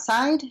on the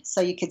outside, so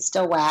you can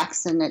still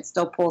wax and it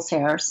still pulls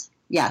hairs.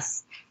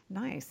 Yes.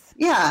 Nice.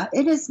 Yeah,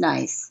 it is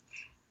nice.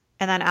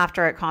 And then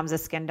after, it calms the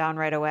skin down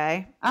right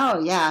away?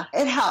 Oh, yeah.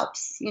 It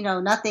helps.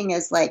 Nothing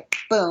is like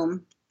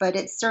boom, but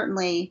it's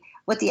certainly,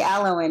 with the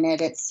aloe in it,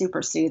 it's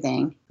super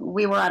soothing.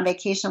 We were on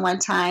vacation one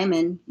time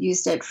and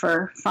used it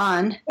for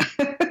fun.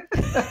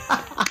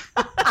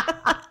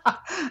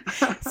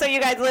 So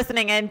you guys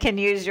listening in can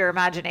use your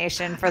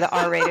imagination for the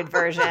R-rated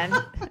version.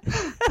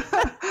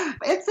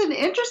 It's an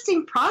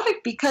interesting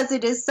product because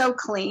it is so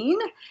clean.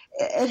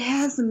 It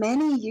has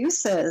many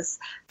uses.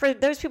 For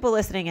those people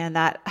listening in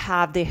that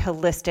have the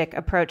holistic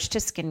approach to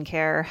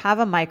skincare, have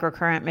a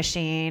microcurrent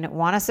machine,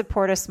 want to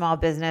support a small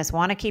business,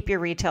 want to keep your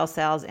retail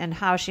sales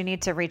in-house, you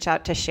need to reach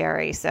out to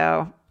Shari.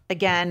 So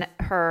again,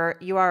 her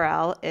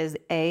URL is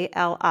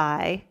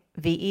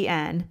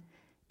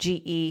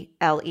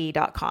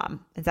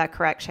ALIVENGELE.com. Is that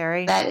correct,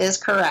 Shari? That is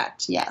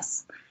correct,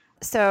 yes.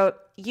 So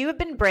you have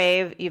been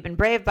brave. You've been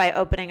brave by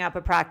opening up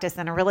a practice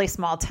in a really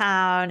small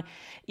town.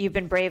 You've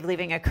been brave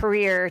leaving a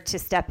career to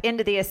step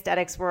into the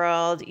aesthetics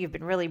world. You've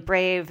been really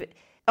brave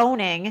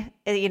owning,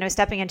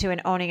 stepping into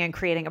and owning and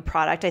creating a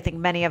product. I think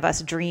many of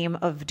us dream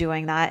of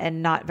doing that,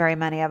 and not very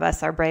many of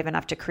us are brave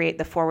enough to create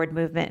the forward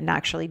movement and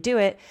actually do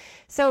it.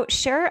 So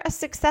share a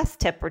success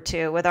tip or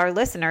two with our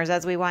listeners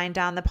as we wind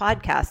down the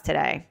podcast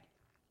today.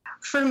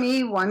 For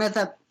me, one of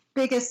the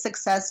biggest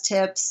success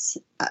tips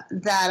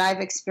that I've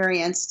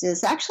experienced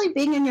is actually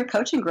being in your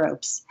coaching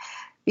groups,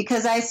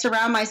 because I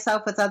surround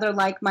myself with other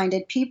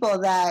like-minded people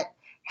that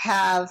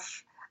have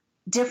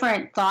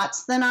different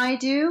thoughts than I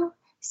do,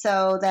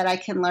 so that I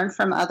can learn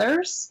from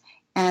others.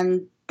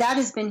 And that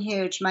has been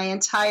huge. My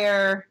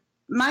entire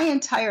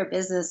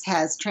business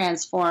has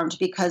transformed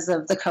because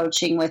of the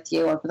coaching with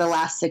you over the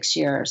last 6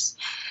 years.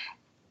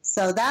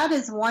 So that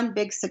is one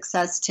big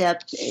success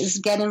tip, is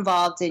get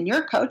involved in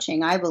your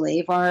coaching, I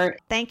believe.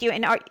 Thank you.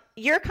 And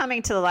you're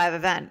coming to the live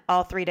event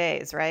all 3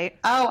 days, right?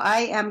 Oh,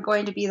 I am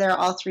going to be there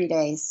all 3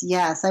 days.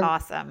 Yes.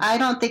 Awesome. I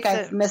don't think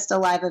I've missed a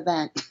live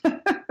event.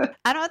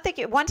 I don't think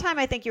one time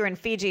I think you were in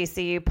Fiji,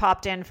 so you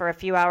popped in for a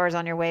few hours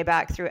on your way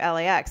back through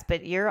LAX,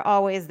 but you're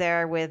always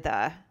there with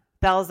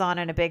bells on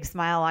and a big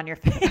smile on your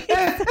face.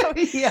 So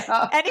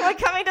yeah. Anyone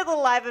coming to the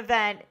live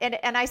event,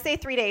 and I say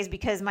 3 days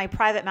because my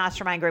private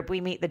mastermind group, we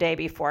meet the day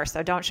before,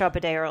 so don't show up a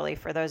day early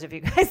for those of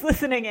you guys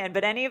listening in.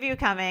 But any of you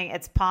coming,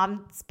 it's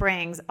Palm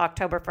Springs,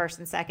 October 1st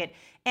and 2nd.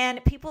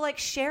 And people like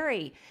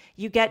Shari,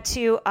 you get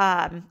to,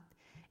 and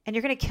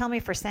you're going to kill me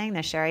for saying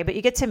this, Shari, but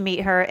you get to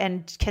meet her,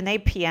 and can they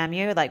PM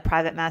you, like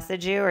private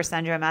message you or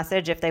send you a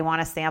message if they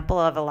want a sample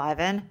of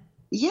Alive-In?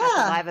 Yeah.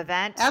 At the live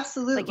event?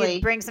 Absolutely. Like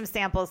you'd bring some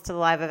samples to the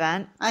live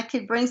event? I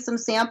could bring some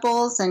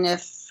samples, and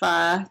if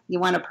you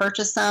want to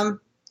purchase them,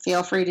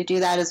 feel free to do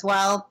that as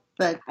well.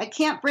 But I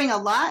can't bring a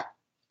lot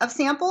of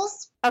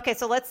samples. Okay,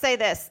 so let's say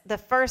this. The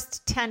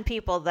first 10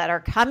 people that are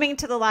coming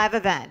to the live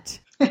event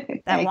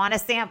that want a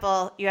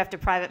sample, you have to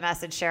private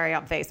message Shari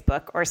on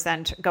Facebook or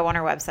go on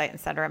her website and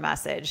send her a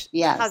message.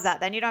 Yes. How's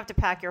that? Then you don't have to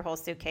pack your whole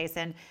suitcase,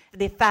 and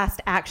the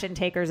fast action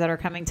takers that are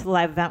coming to the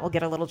live event will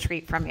get a little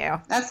treat from you.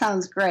 That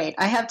sounds great.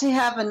 I have to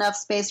have enough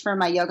space for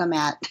my yoga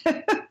mat.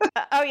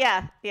 Oh,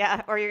 yeah.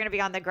 Yeah. Or you're going to be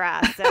on the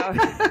grass. So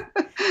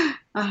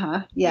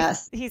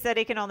Yes. He said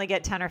he can only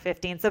get 10 or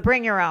 15. So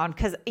bring your own.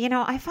 Because,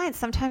 I find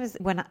sometimes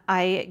when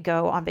I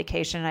go on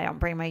vacation and I don't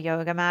bring my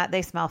yoga mat,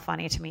 they smell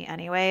funny to me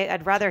anyway.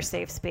 I'd rather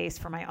save space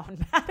for my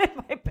own mat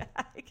in my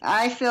bag.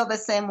 I feel the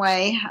same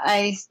way.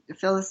 I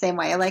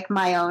like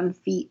my own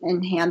feet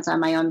and hands on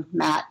my own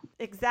mat.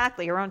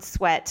 Exactly. Your own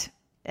sweat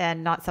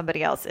and not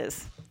somebody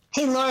else's.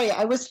 Hey, Lori,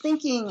 I was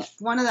thinking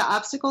one of the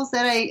obstacles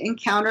that I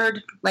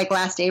encountered like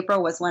last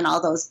April was when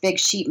all those big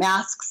sheet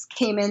masks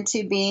came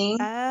into being.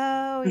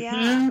 Oh, yeah.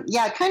 Mm-hmm.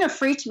 Yeah, it kind of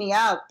freaked me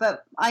out,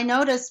 but I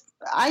noticed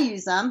I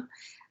use them,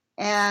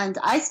 and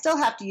I still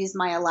have to use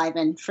my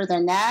Alive-In for the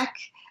neck,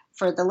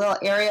 for the little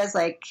areas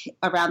like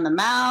around the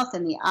mouth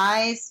and the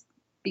eyes,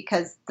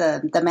 because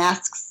the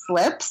mask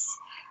slips,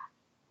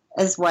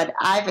 is what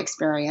I've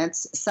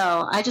experienced.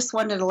 So I just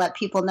wanted to let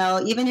people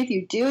know, even if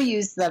you do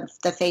use the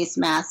face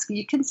mask,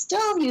 you can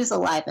still use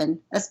Alive-In,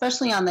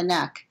 especially on the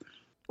neck.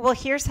 Well,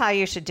 here's how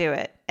you should do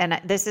it.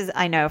 And this is,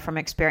 I know from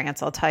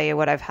experience, I'll tell you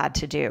what I've had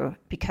to do,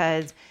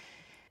 because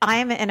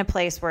I'm in a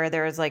place where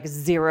there is like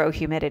zero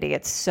humidity.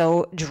 It's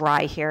so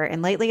dry here.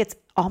 And lately it's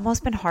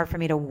almost been hard for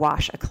me to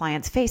wash a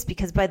client's face,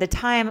 because by the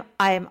time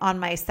I'm on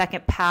my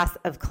second pass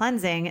of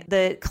cleansing,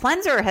 the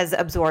cleanser has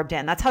absorbed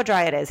in. That's how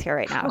dry it is here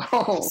right now.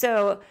 Oh.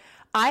 So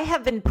I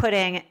have been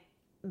putting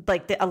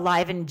like the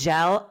Alive-In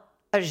gel,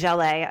 a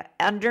gelée,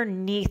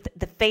 underneath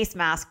the face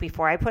mask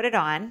before I put it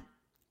on.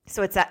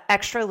 So it's that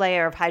extra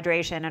layer of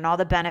hydration and all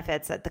the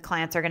benefits that the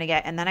clients are going to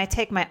get. And then I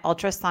take my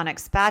ultrasonic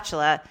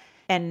spatula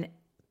and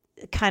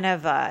kind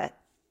of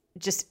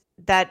just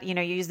that, you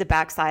use the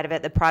back side of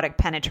it, the product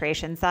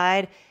penetration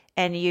side,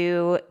 and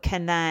you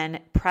can then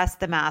press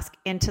the mask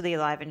into the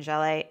Alive-In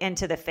gelée,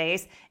 into the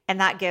face, and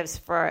that gives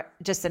for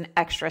just an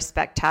extra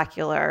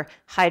spectacular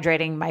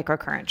hydrating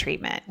microcurrent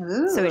treatment.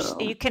 Ooh. So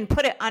you can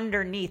put it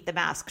underneath the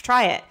mask.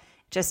 Try it.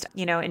 Just,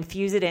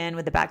 infuse it in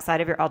with the backside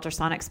of your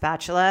ultrasonic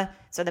spatula.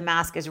 So the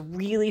mask is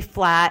really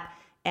flat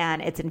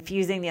and it's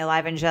infusing the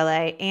Alive-In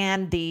gelée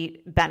and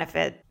the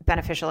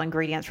beneficial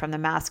ingredients from the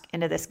mask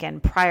into the skin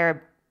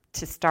prior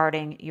to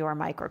starting your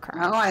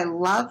microcurrent. Oh, I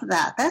love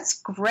that. That's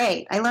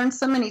great. I learned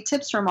so many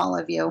tips from all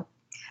of you.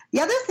 The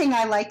other thing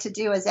I like to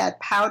do is add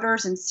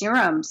powders and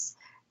serums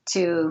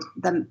to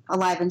the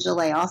Alive-In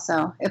gelée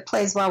also. It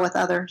plays well with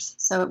others,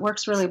 so it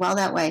works really well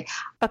that way.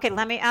 Okay,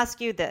 let me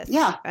ask you this.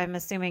 Yeah. I'm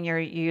assuming you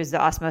use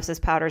the osmosis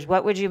powders.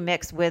 What would you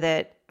mix with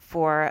it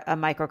for a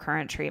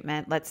microcurrent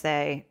treatment? Let's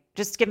say,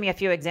 just give me a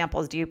few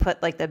examples. Do you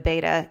put like the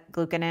beta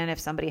glucan in if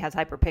somebody has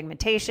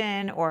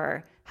hyperpigmentation,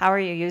 or how are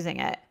you using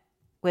it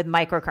with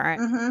microcurrent?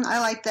 Mm-hmm. I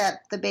like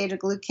that, the beta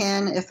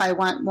glucan. If I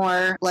want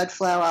more blood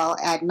flow, I'll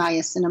add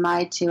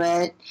niacinamide to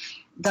it.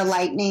 The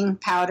lightening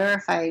powder,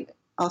 if I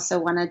also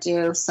want to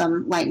do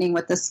some lightening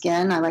with the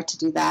skin, I like to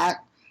do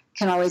that.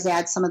 Can always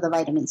add some of the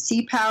vitamin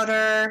C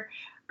powder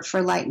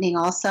for lightening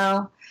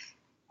also.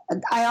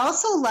 I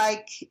also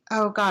like,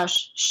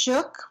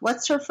 Shook.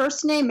 What's her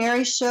first name?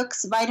 Mary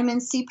Shook's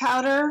vitamin C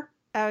powder.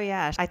 Oh,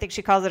 yeah. I think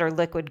she calls it her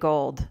liquid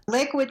gold.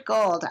 Liquid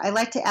gold. I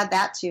like to add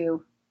that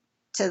to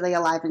the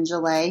Alive-In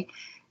gelée.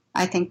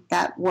 I think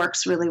that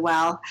works really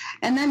well.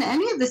 And then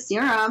any of the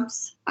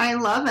serums, I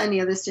love any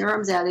of the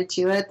serums added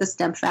to it, the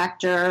stem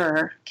factor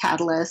or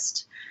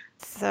catalyst.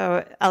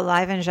 So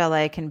Alive and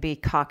Gelée can be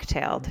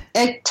cocktailed.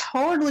 It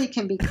totally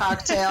can be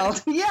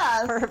cocktailed.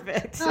 Yes.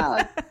 Perfect. Oh,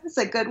 that's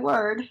a good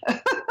word.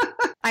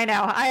 I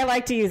know. I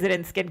like to use it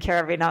in skincare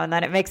every now and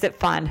then. It makes it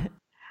fun.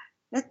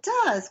 It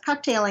does.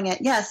 Cocktailing it.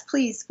 Yes,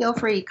 please feel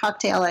free.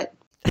 Cocktail it.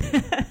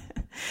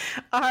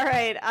 All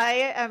right.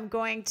 I am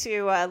going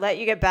to let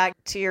you get back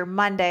to your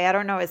Monday. I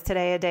don't know. Is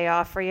today a day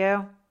off for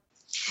you?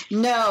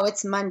 No,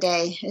 it's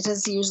Monday. It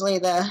is usually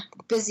the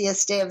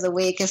busiest day of the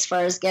week as far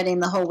as getting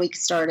the whole week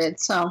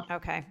started. So,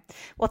 okay.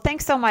 Well,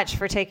 thanks so much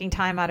for taking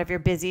time out of your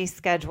busy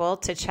schedule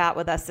to chat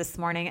with us this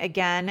morning.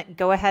 Again,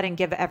 go ahead and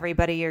give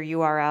everybody your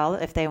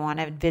URL if they want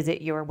to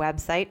visit your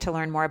website to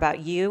learn more about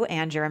you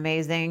and your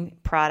amazing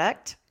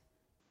product.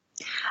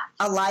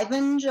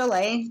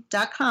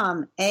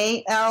 AliveandGelée.com,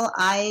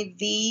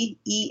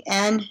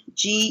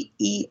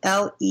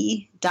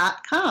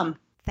 AlivenGele.com.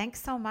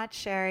 Thanks so much,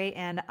 Shari,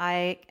 and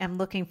I am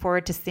looking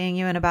forward to seeing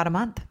you in about a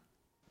month.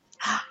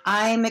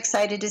 I'm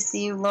excited to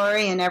see you,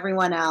 Lori, and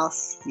everyone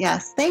else.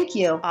 Yes, thank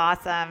you.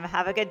 Awesome.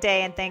 Have a good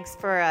day, and thanks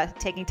for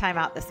taking time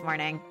out this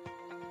morning.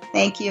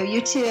 Thank you. You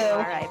too. All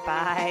right,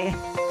 bye.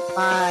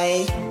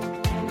 Bye.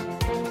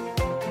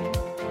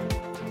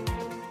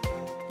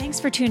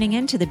 Thanks for tuning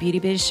in to the Beauty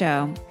Biz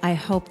Show. I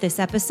hope this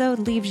episode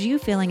leaves you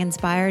feeling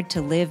inspired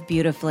to live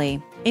beautifully.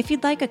 If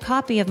you'd like a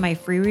copy of my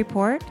free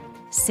report,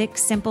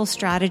 6 simple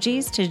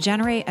strategies to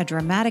generate a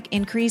dramatic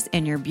increase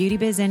in your beauty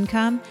biz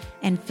income,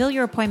 and fill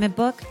your appointment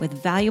book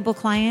with valuable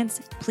clients,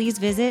 please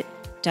visit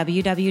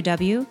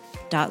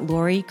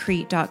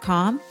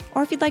www.loricrete.com.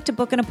 Or if you'd like to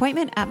book an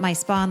appointment at my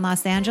spa in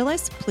Los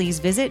Angeles, please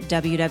visit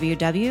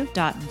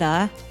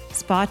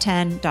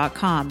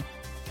www.thespa10.com.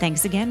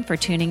 Thanks again for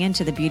tuning in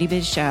to the Beauty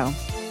Biz Show.